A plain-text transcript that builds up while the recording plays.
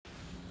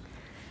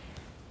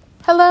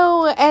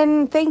Hello,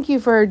 and thank you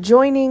for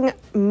joining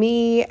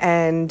me,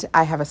 and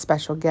I have a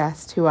special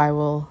guest who I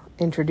will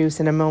introduce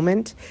in a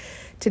moment.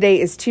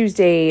 Today is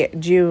Tuesday,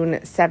 June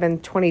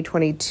 7th,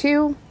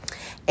 2022,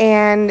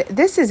 and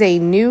this is a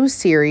new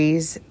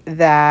series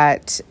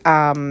that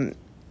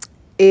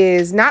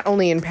is not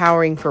only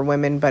empowering for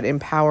women, but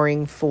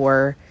empowering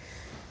for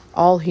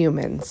all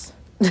humans,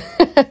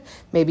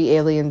 maybe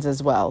aliens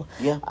as well.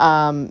 Yeah.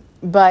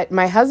 But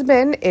my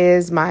husband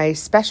is my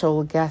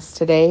special guest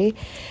today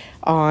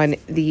on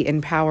the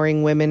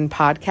Empowering Women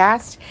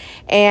podcast.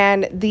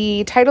 And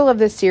the title of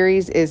this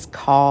series is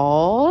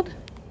called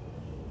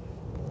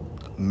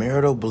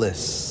Marital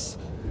Bliss.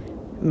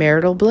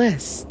 Marital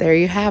Bliss. There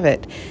you have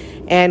it.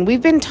 And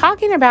we've been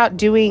talking about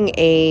doing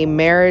a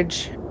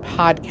marriage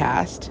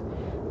podcast.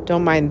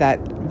 Don't mind that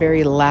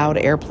very loud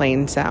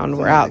airplane sound.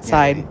 We're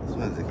outside.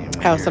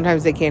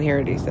 Sometimes they can't hear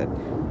it, he said.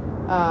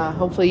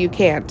 Hopefully you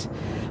can't.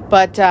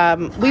 But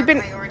we've been...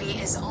 priority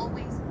is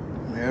always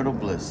Marital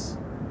Bliss.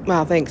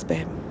 Wow, thanks,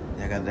 babe.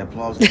 Yeah, I got that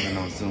applause coming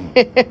on soon.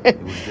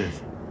 It was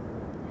this.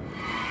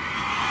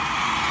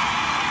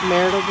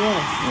 Marital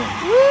Bliss.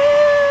 Yeah.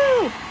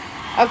 Woo!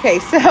 Okay,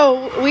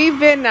 so we've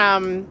been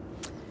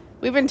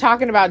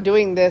talking about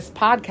doing this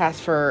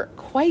podcast for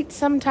quite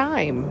some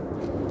time.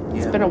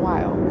 It's been a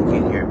while. They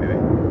can't hear it, baby.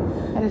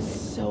 That is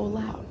so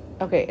loud.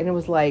 Okay, and it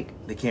was like...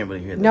 They can't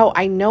really hear that. No,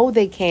 I know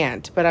they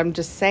can't, but I'm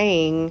just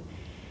saying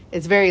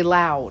it's very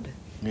loud.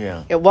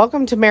 Yeah.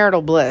 Welcome to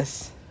Marital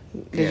Bliss.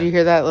 Did you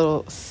hear that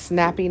little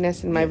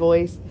snappiness in my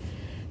voice?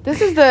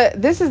 This is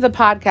the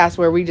podcast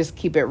where we just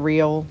keep it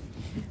real,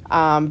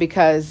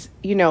 because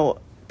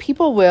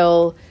people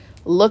will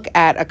look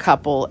at a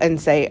couple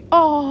and say,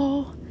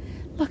 "Oh,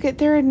 look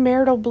they're in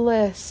marital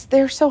bliss.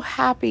 They're so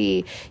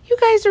happy. You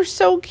guys are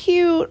so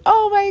cute.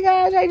 Oh my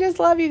gosh, I just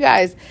love you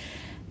guys."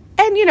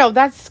 And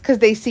that's because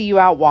they see you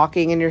out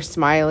walking and you're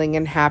smiling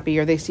and happy,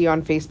 or they see you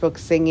on Facebook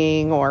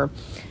singing or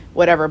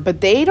whatever,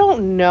 but they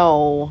don't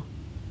know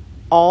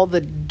all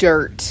the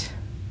dirt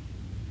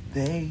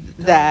they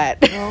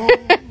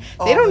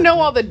don't know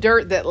all the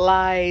dirt that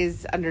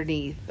lies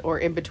underneath or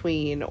in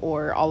between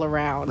or all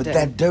around. But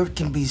that dirt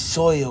can be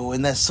soil,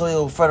 and that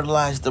soil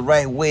fertilized the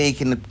right way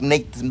can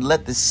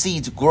let the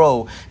seeds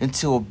grow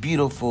into a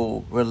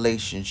beautiful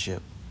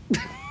relationship.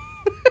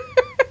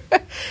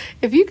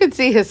 If you could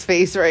see his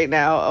face right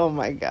now, oh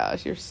my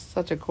gosh, you're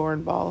such a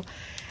cornball.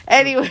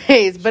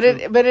 Anyways, but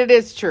it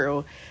is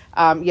true.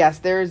 Yes,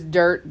 there's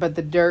dirt, but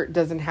the dirt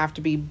doesn't have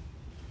to be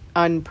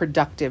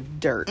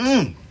unproductive dirt.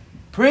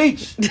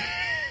 Preach.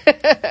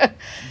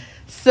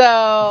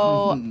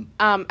 So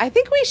I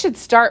think we should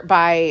start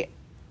by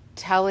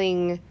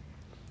telling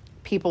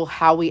people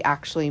how we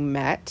actually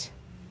met,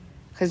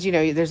 because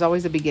there's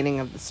always a beginning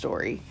of the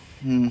story.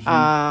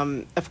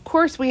 Of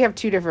course, we have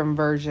two different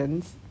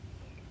versions.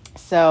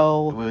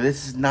 So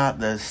this is not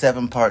the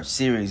 7-part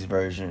series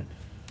version.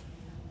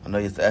 I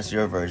know that's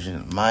your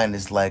version. Mine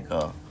is like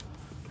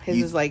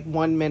his is like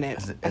 1 minute.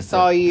 It's I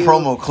saw you.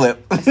 Promo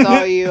clip. I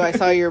saw you. I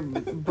saw your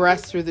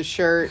breasts through the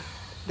shirt.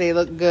 They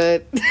look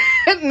good.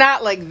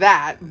 Not like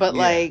that, but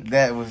like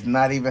that was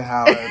not even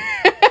how.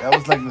 That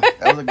was like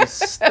the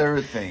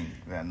third thing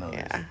that I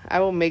noticed. Yeah,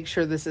 I will make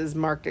sure this is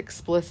marked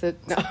explicit.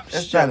 No,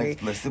 that's not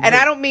explicit. And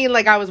I don't mean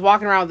like I was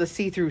walking around with a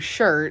see-through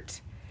shirt.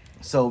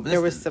 So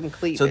there was some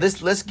cleavage.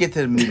 So let's get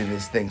to the meat of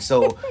this thing.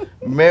 So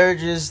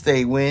marriages,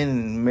 they win,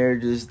 and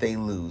marriages, they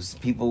lose.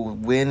 People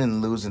win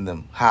and lose in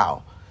them.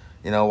 How?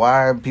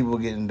 Why are people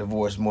getting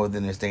divorced more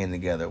than they're staying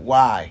together?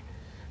 Why?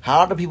 How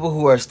are the people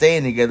who are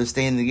staying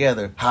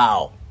together?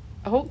 How?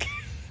 Okay.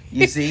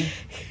 You see?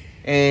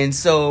 And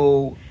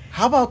so,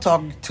 how about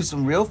talking to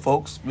some real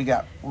folks? We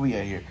got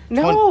here.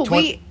 No,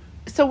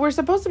 So we're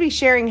supposed to be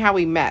sharing how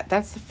we met.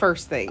 That's the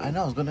first thing. I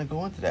know. I was going to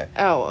go into that.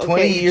 Oh, okay.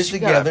 20 years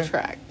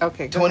together.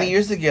 Okay, 20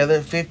 years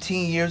together,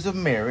 15 years of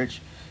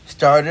marriage.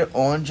 Started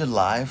on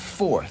July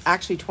 4th.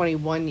 Actually,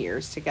 21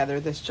 years together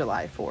this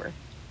July 4th.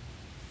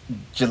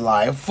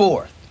 July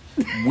 4th.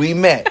 We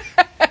met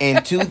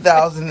in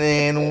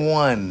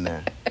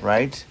 2001,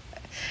 right?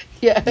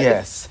 Yes.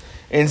 Yes.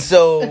 And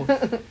so,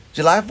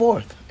 July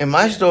 4th. And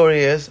my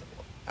story is,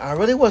 I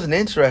really wasn't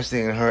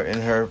interested in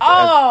her.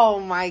 Oh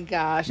my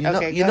gosh.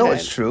 Okay, you know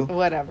it's true.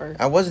 Whatever.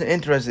 I wasn't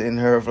interested in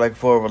her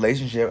for a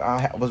relationship.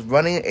 I was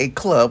running a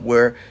club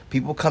where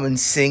people come and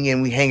sing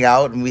and we hang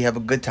out and we have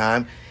a good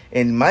time.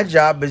 And my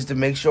job is to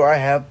make sure I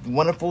have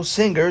wonderful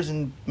singers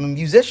and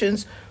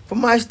musicians for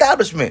my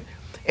establishment.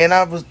 And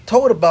I was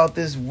told about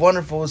this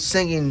wonderful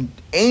singing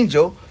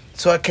angel,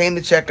 so I came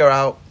to check it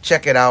out.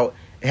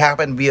 It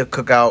happened to be a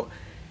cookout.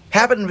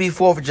 Happened to be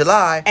 4th of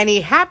July. And he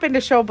happened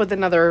to show up with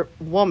another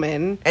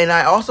woman. And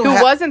I also...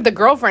 Who wasn't the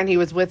girlfriend he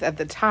was with at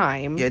the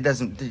time. Yeah, it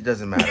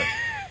doesn't matter.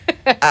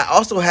 I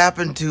also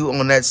happened to,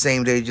 on that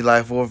same day,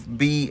 July 4th,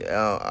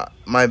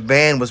 my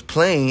band was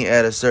playing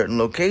at a certain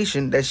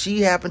location that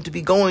she happened to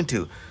be going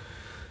to.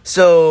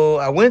 So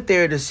I went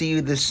there to see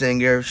the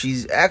singer.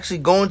 She's actually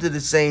going to the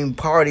same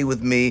party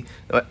with me,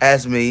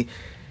 as me,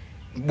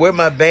 where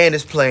my band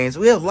is playing. So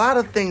we have a lot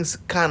of things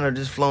kind of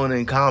just flowing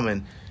in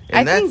common.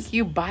 And I think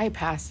you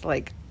bypassed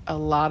like a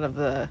lot of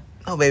the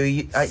No,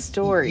 baby.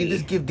 story. You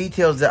just give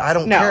details that I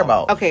don't care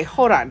about. Okay,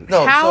 hold on.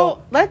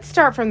 No, let's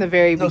start from the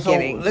very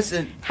beginning. So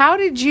listen. How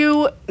did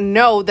you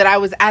know that I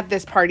was at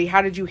this party?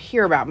 How did you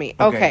hear about me?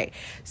 Okay.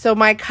 So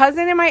my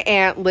cousin and my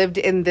aunt lived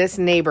in this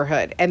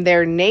neighborhood, and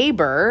their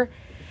neighbor,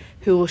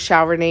 who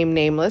shall remain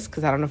nameless,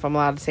 because I don't know if I'm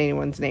allowed to say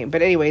anyone's name,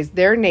 but anyways,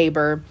 their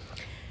neighbor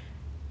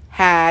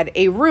had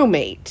a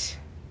roommate,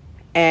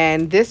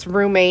 and this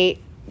roommate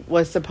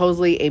was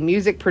supposedly a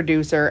music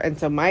producer, and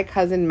so my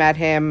cousin met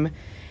him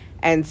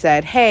and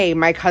said, hey,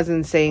 my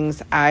cousin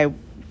sings, I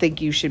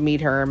think you should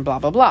meet her, and blah,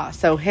 blah, blah.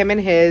 So he and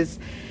his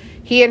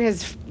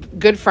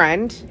good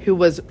friend, who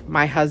was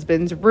my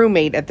husband's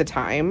roommate at the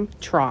time,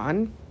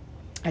 Tron,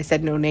 I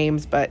said no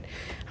names, but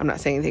I'm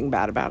not saying anything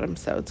bad about him,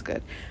 so it's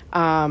good.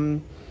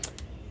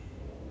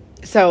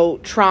 So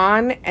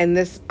Tron and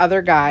this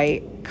other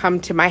guy come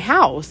to my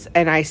house,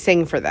 and I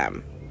sing for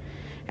them.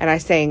 And I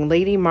sang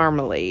Lady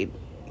Marmalade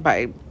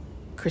by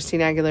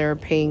Christina Aguilera,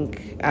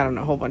 Pink, I don't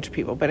know, a whole bunch of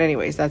people. But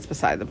anyways, that's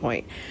beside the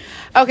point.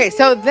 Okay,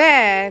 so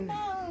then...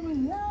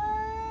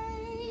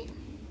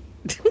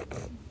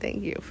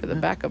 Thank you for the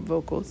backup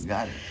vocals.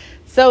 Got it.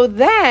 So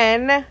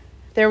then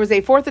there was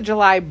a 4th of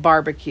July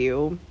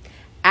barbecue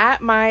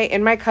in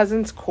my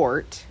cousin's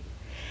court.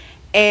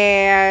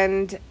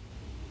 And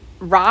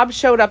Rob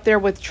showed up there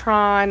with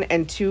Tron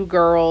and 2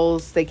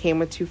 girls. They came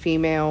with 2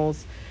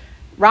 females.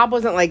 Rob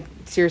wasn't like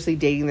seriously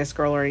dating this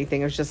girl or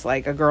anything. It was just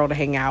like a girl to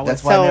hang out with.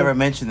 That's why I never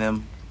mentioned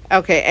them.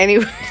 Okay,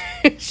 anyway,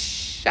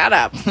 shut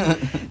up.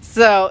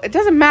 So it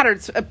doesn't matter.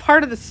 It's a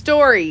part of the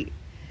story.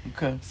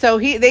 Okay. So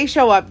they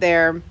show up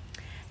there,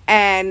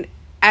 and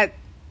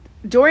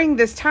during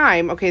this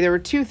time, okay, there were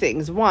 2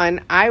 things.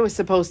 One, I was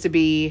supposed to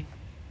be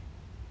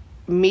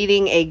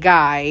meeting a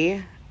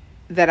guy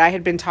that I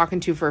had been talking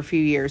to for a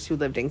few years who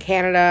lived in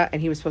Canada,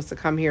 and he was supposed to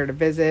come here to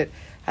visit.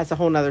 That's a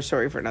whole nother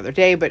story for another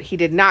day, but he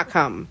did not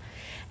come.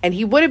 And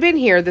he would have been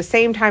here the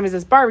same time as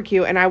this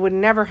barbecue, and I would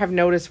never have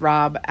noticed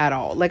Rob at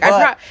all. Like,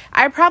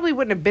 I probably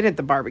wouldn't have been at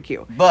the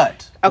barbecue.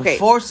 But okay. The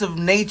force of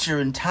nature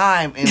and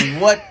time and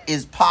what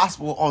is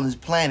possible on this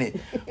planet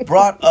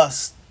brought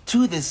us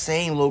to the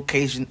same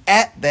location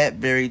at that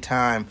very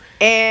time.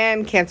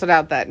 And canceled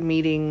out that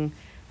meeting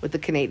with the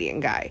Canadian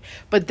guy.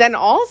 But then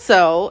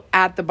also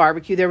at the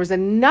barbecue, there was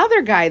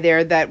another guy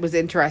there that was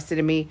interested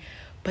in me,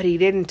 but he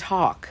didn't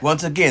talk.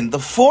 Once again, the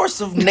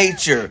force of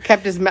nature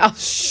kept his mouth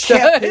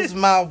shut. Kept his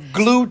mouth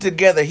glued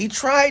together. He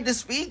tried to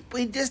speak, but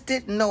he just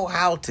didn't know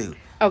how to.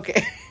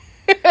 Okay.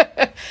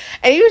 And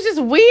he was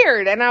just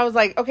weird. And I was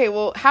like, okay,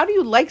 well, how do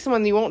you like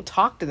someone that you won't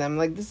talk to them?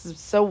 Like, this is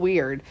so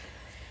weird.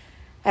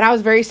 And I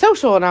was very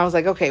social, and I was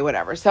like, okay,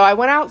 whatever. So I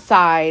went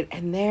outside,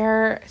 and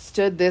there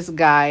stood this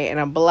guy in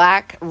a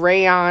black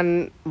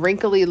rayon,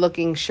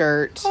 wrinkly-looking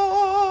shirt.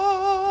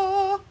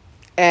 Aww.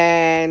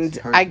 And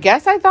I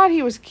guess I thought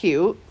he was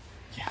cute.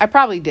 Yeah. I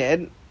probably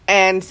did.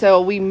 And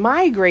so we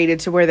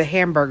migrated to where the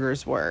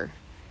hamburgers were.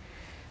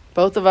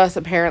 Both of us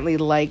apparently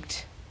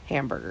liked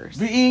hamburgers.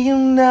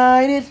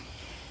 Reunited.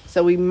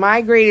 So we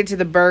migrated to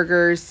the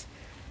burgers,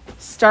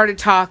 started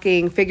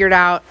talking, figured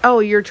out, oh,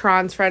 you're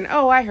Tron's friend.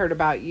 Oh, I heard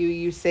about you.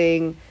 You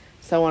sing,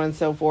 so on and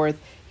so forth.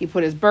 He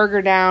put his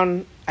burger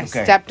down. I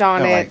stepped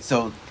on it. Right.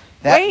 So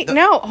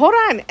no, hold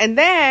on. And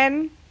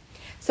then,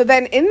 so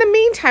then in the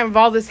meantime of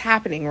all this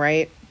happening,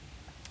 right,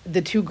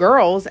 the 2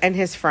 girls and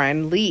his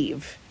friend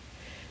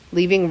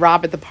leaving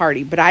Rob at the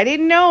party. But I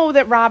didn't know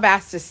that Rob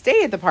asked to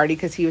stay at the party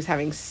because he was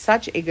having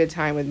such a good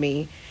time with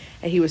me.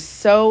 And he was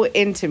so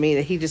into me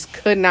that he just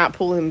could not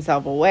pull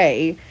himself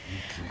away.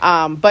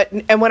 And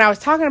when I was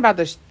talking about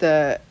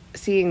the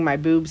seeing my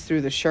boobs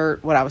through the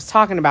shirt, what I was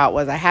talking about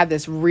was I had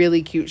this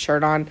really cute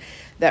shirt on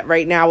that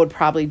right now would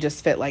probably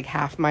just fit like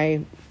half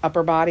my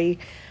upper body.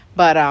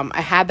 But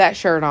I had that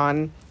shirt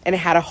on, and it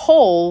had a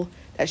hole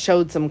that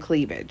showed some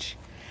cleavage.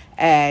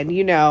 And,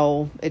 you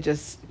know, it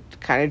just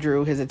kind of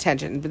drew his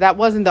attention. But that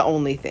wasn't the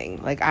only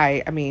thing. Like,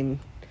 I mean,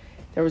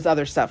 there was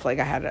other stuff. Like,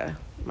 I had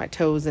my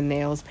toes and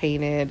nails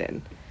painted,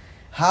 and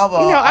how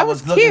about I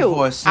was looking cute.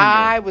 for a singer?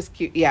 I was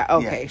cute. Yeah,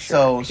 okay, yeah. sure.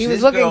 So he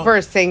was looking for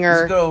a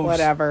singer,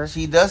 whatever.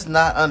 She does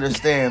not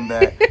understand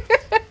that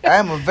I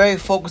am a very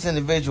focused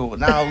individual.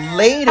 Now,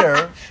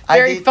 later...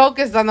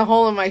 focused on the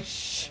hole in my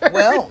shirt.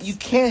 Well, you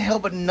can't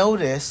help but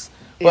notice,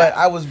 but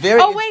I was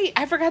very... Oh, wait,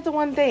 I forgot the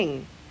one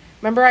thing.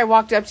 Remember I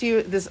walked up to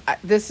you?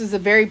 This is a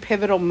very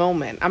pivotal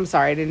moment. I'm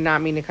sorry, I did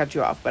not mean to cut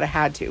you off, but I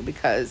had to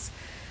because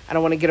I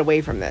don't want to get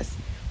away from this.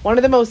 One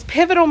of the most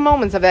pivotal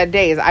moments of that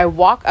day is I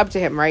walk up to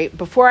him, right?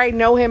 Before I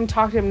know him,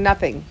 talk to him,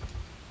 nothing.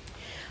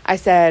 I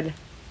said,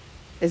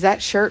 is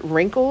that shirt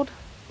wrinkled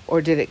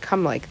or did it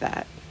come like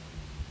that?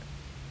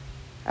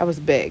 I was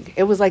big.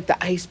 It was like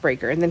the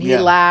icebreaker. And then he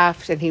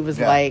laughed and he was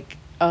like,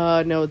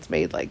 no, it's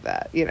made like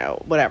that. You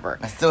know, whatever.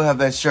 I still have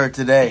that shirt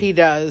today. He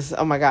does.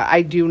 Oh, my God.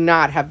 I do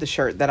not have the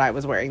shirt that I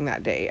was wearing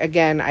that day.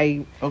 Again,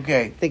 I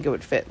think it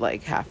would fit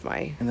like half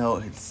my...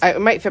 No,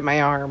 it might fit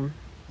my arm.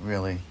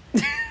 Really?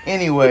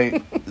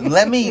 Anyway,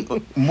 let me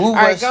move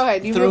us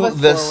through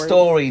the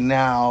story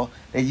now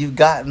that you've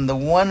gotten the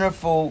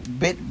wonderful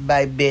bit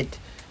by bit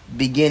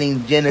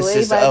beginning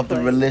genesis Play by of the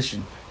play.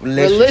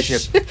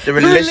 relationship.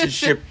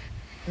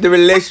 The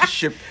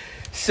relationship.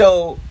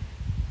 So,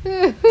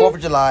 4th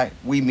of July,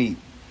 we meet.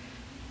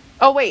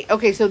 Oh, wait.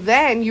 Okay, so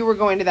then you were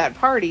going to that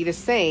party to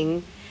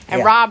sing. And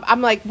Yeah. Rob,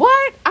 I'm like,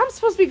 what? I'm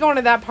supposed to be going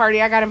to that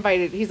party. I got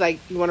invited. He's like,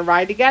 you want to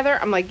ride together?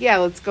 I'm like, yeah,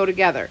 let's go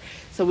together.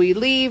 So we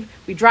leave.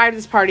 We drive to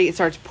this party. It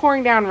starts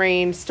pouring down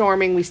rain,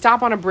 storming. We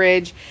stop on a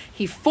bridge.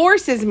 He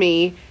forces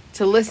me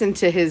to listen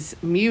to his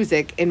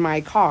music in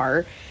my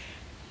car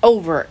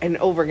over and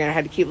over again. I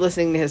had to keep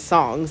listening to his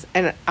songs.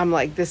 And I'm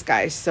like, this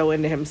guy is so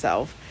into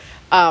himself.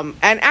 And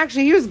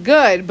actually, he was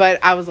good,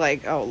 but I was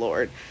like, oh,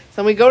 Lord.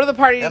 So we go to the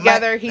party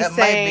together. He's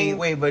saying...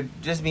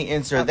 but just me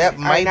insert. Okay. That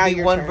might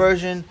be one turn.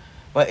 version,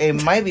 but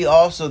it might be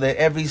also that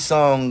every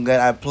song that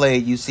I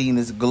played, you seen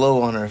this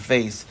glow on her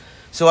face.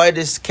 So I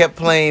just kept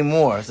playing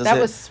more. So that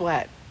was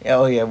sweat.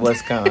 Oh, yeah, it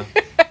was kind of.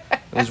 It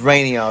was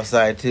rainy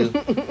outside, too.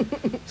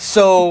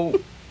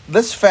 So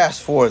let's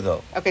fast forward,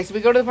 though. Okay, so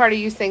we go to the party.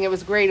 You sing. It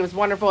was great. It was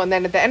wonderful. And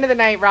then at the end of the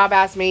night, Rob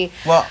asked me,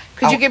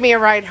 could you give me a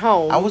ride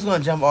home? I was going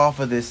to jump off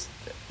of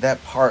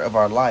that part of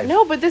our life.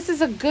 No, but this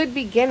is a good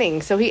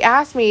beginning. So he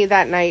asked me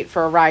that night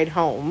for a ride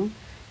home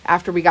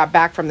after we got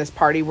back from this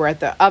party. We're at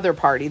the other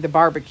party, the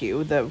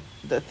barbecue, the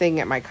thing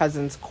at my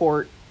cousin's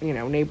court,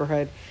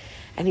 neighborhood.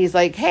 And he's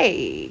like,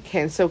 hey,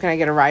 can I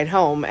get a ride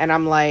home? And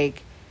I'm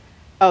like,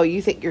 oh,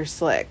 you think you're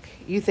slick.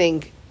 You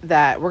think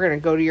that we're going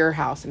to go to your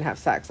house and have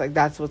sex. Like,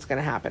 that's what's going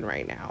to happen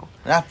right now.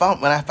 And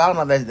when I found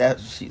out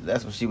that's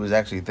what she was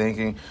actually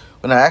thinking.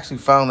 When I actually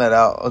found that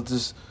out,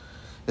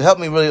 it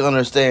helped me really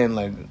understand,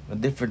 like, a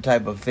different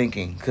type of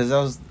thinking.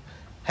 Because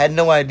had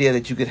no idea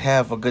that you could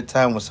have a good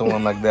time with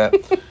someone like that.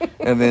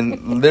 And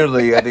then,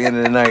 literally, at the end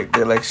of the night,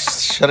 they're, like,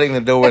 shutting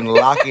the door and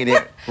locking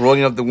it,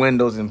 rolling up the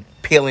windows and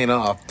peeling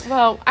off.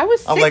 Well, I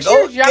was 6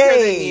 years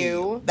younger than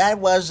you. That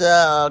was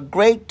a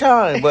great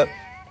time. But,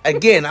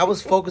 again, I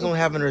was focused on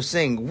having her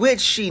sing,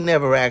 which she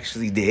never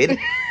actually did.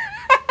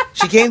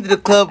 She came to the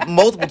club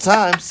multiple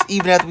times,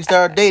 even after we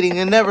started dating,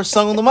 and never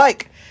sung on the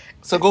mic.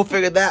 So go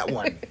figure that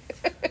one.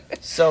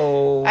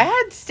 So I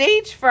had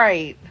stage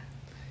fright.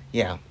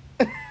 Yeah.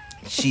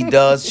 She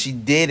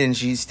did, and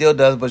she still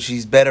does, but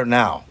she's better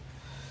now.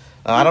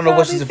 I don't know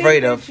what she's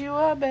afraid of.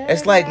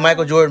 It's like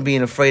Michael Jordan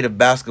being afraid of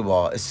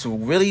basketball. It's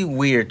really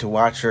weird to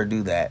watch her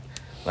do that.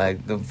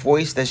 Like, the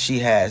voice that she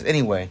has.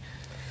 Anyway.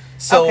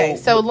 So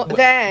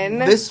then...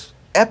 This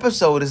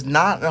episode is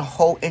not a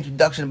whole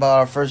introduction about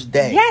our first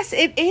day. Yes,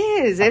 it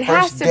is. It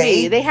has to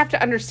be. They have to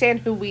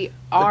understand who we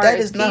are. But that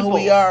is not who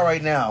we are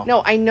right now.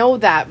 No, I know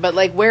that, but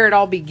like where it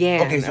all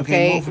began. Okay, so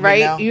okay? Can you move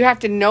right? now? You have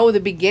to know the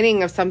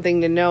beginning of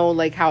something to know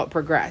like how it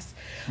progressed.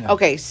 Yeah.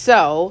 Okay,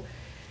 so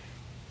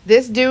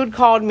this dude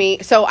called me.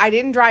 So I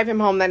didn't drive him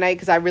home that night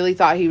because I really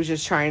thought he was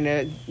just trying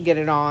to get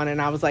it on,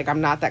 and I was like, I'm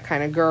not that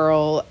kind of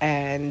girl,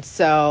 and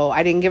so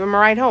I didn't give him a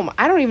ride home.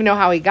 I don't even know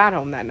how he got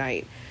home that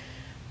night.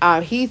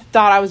 He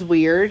thought I was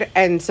weird.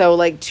 And so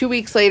like 2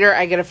 weeks later,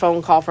 I get a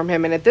phone call from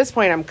him. And at this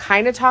point, I'm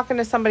kind of talking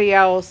to somebody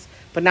else,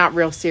 but not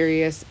real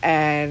serious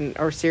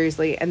or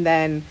seriously. And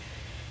then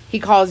he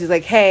calls, he's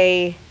like,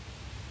 hey,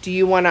 do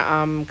you want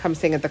to come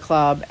sing at the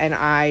club? And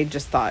I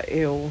just thought,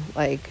 ew,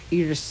 like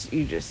you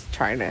just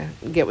trying to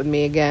get with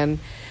me again.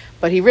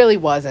 But he really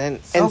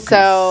wasn't. So and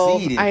so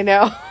conceited. I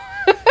know.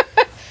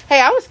 Hey,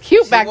 I was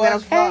cute back then.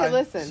 Okay, fly.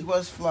 Listen. She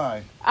was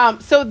fly.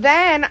 So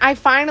then I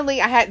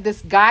had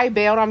this guy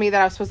bailed on me that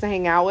I was supposed to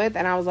hang out with,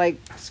 and I was like,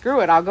 screw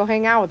it, I'll go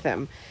hang out with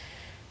him.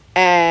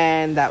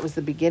 And that was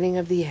the beginning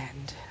of the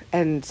end.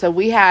 And so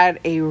we had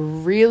a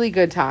really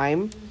good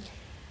time.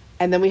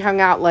 And then we hung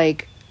out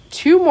like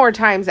 2 more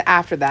times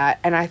after that.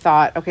 And I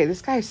thought, okay,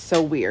 this guy's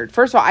so weird.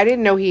 First of all, I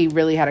didn't know he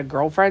really had a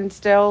girlfriend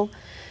still.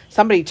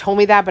 Somebody told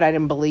me that, but I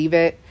didn't believe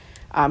it.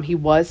 He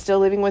was still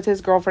living with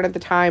his girlfriend at the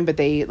time, but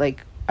they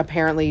like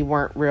apparently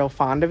weren't real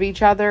fond of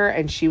each other,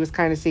 and she was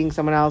kind of seeing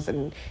someone else,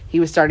 and he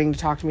was starting to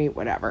talk to me,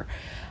 whatever.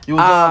 It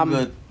was all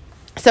good.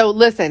 So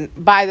listen,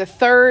 by the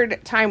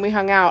 3rd time we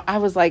hung out, I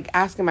was like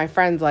asking my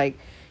friends, like,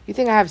 you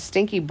think I have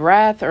stinky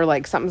breath or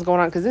like something's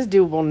going on? Because this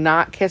dude will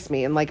not kiss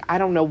me. And like, I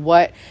don't know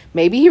what,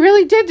 maybe he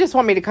really did just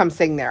want me to come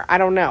sing there. I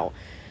don't know.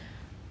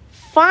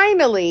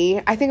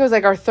 Finally, I think it was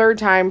like our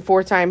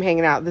 4th time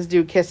hanging out. This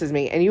dude kisses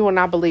me, and you will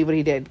not believe what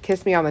he did.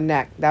 Kissed me on the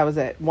neck. That was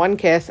it. 1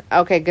 kiss.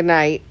 Okay, good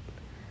night.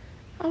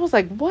 I was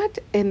like, what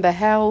in the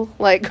hell?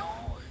 Like,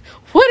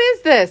 what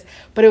is this?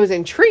 But it was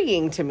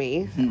intriguing to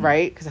me,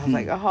 right? Because I was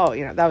like, oh,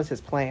 that was his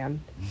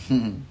plan.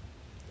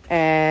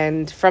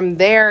 And from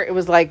there, it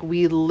was like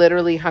we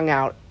literally hung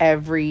out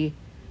every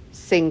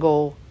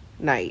single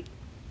night.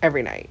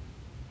 Every night.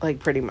 Like,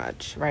 pretty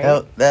much,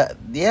 right? That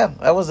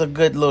was a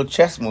good little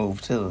chess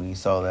move, too. You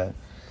saw that.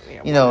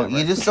 Yeah,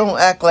 you just don't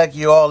act like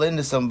you're all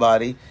into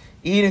somebody,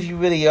 even if you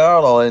really are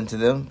all into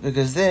them,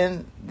 because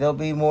then they'll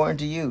be more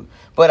into you.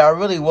 But I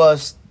really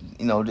was,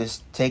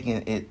 just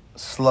taking it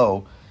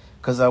slow,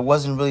 because I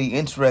wasn't really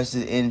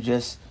interested in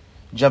just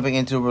jumping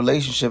into a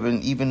relationship.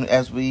 And even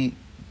as we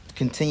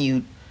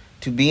continued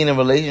to be in a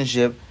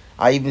relationship,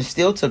 I even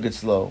still took it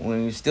slow.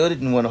 When we still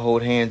didn't want to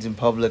hold hands in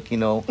public,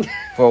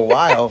 for a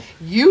while.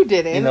 You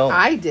didn't.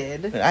 I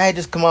did. I had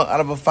just come out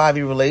of a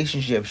 5-year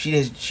relationship.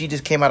 She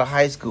just came out of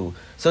high school.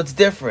 So it's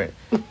different.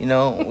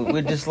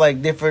 We're just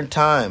like different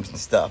times and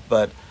stuff.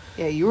 But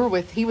yeah, he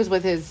was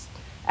with his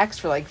ex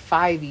for like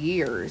 5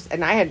 years.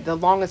 And the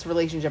longest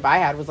relationship I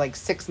had was like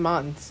 6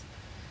 months.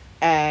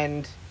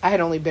 And I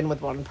had only been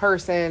with one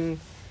person.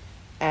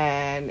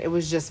 And it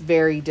was just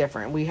very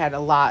different.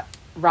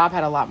 Rob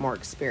had a lot more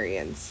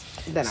experience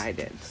than I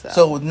did.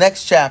 So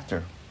next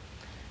chapter.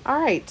 All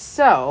right.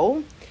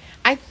 So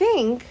I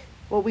think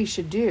what we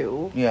should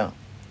do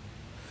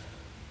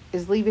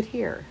is leave it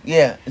here.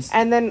 Yeah.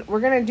 And then we're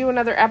going to do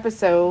another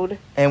episode.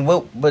 And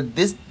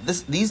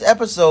these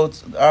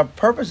episodes, our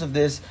purpose of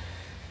this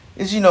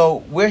is,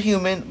 we're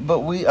human, but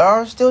we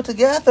are still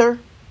together.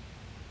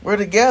 We're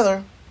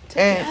together.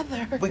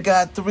 And we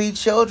got 3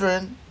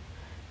 children.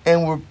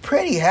 And we're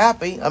pretty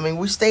happy. I mean,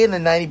 we stay in the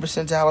 90th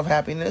percentile of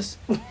happiness.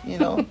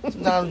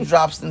 Sometimes it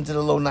drops into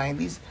the low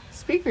 90s.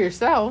 Speak for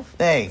yourself.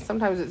 Hey.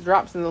 Sometimes it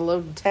drops in the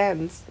low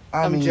 10s.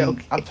 I'm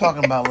joking. I'm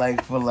talking about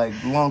for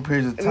long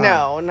periods of time.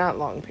 No, not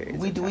long periods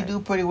of time. We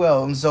do pretty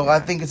well. And so I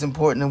think it's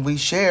important that we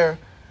share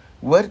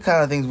what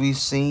kind of things we've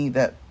seen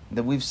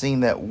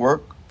that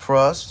work for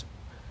us,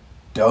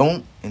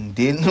 don't, and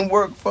didn't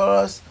work for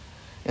us.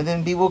 And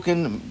then people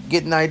can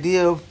get an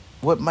idea of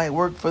what might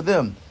work for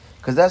them.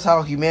 Because that's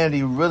how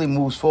humanity really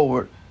moves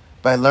forward,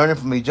 by learning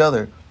from each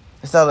other.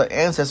 That's how the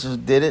ancestors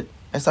did it.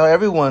 That's how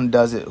everyone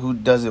does it who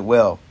does it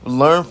well.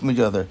 Learn from each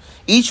other.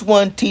 Each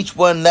one teach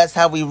one. That's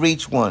how we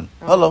reach one.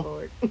 Hello.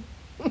 Lord.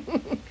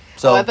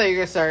 So I thought you were going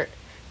to start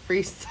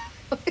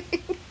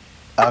freestyling.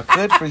 I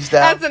could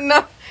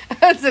freestyle.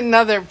 That's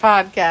another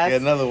podcast. Yeah,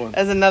 another one.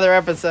 That's another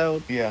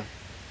episode. Yeah.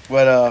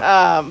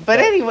 But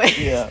anyway.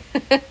 Yeah.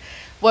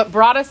 What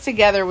brought us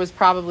together was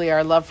probably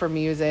our love for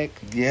music.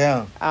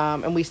 Yeah.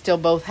 And we still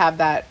both have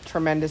that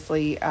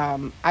tremendously.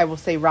 I will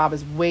say Rob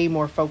is way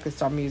more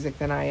focused on music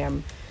than I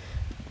am.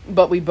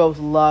 But we both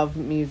love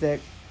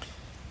music.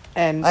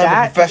 And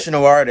I'm a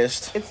professional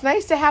artist. It's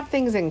nice to have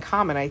things in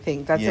common, I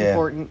think. That's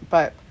important.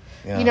 But,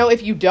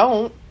 if you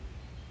don't,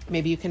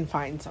 maybe you can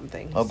find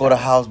something. Go to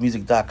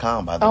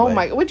housemusic.com, by the way. Oh,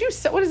 my. What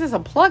is this, a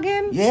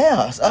plug-in?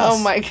 Yeah, it's us.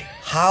 Oh, my God.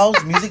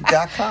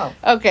 Housemusic.com.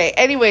 Okay.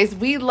 Anyways,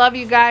 we love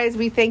you guys.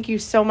 We thank you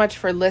so much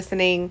for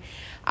listening.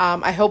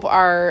 I hope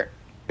our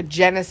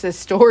Genesis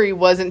story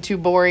wasn't too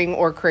boring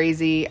or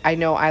crazy. I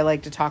know I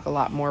like to talk a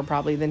lot more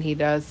probably than he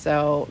does.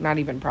 So, not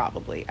even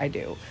probably. I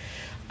do.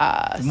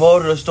 The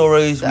moral of the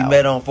story is we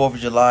met on 4th of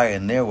July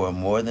and there were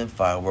more than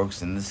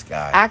fireworks in the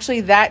sky.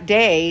 Actually, that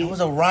day... It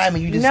was a rhyme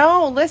and you just...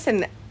 No,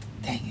 listen...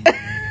 Dang it.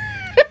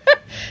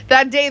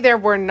 That day there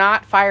were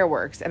not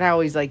fireworks, and I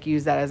always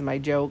use that as my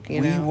joke.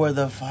 We were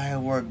the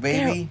firework,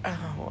 baby.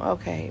 Oh,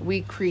 okay. We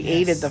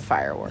created the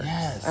fireworks.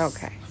 Yes.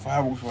 Okay.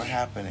 Fireworks were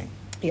happening.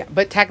 Yeah,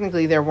 but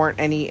technically there weren't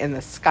any in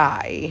the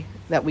sky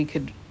that we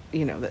could,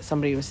 that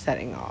somebody was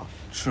setting off.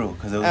 True,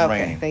 because it was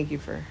raining. Thank you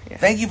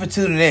for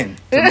tuning in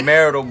to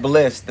Marital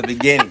Bliss, the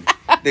beginning,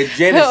 the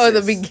Genesis. Oh,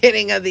 the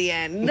beginning of the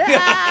end.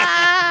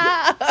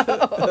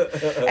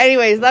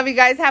 Anyways, love you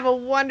guys. Have a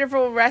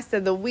wonderful rest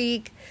of the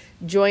week.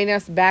 Join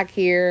us back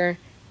here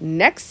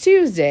next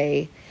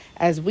Tuesday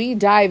as we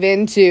dive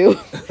into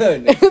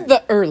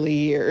the early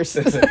years.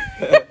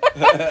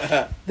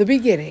 The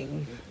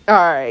beginning. All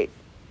right.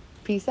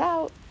 Peace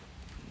out.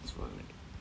 That's funny.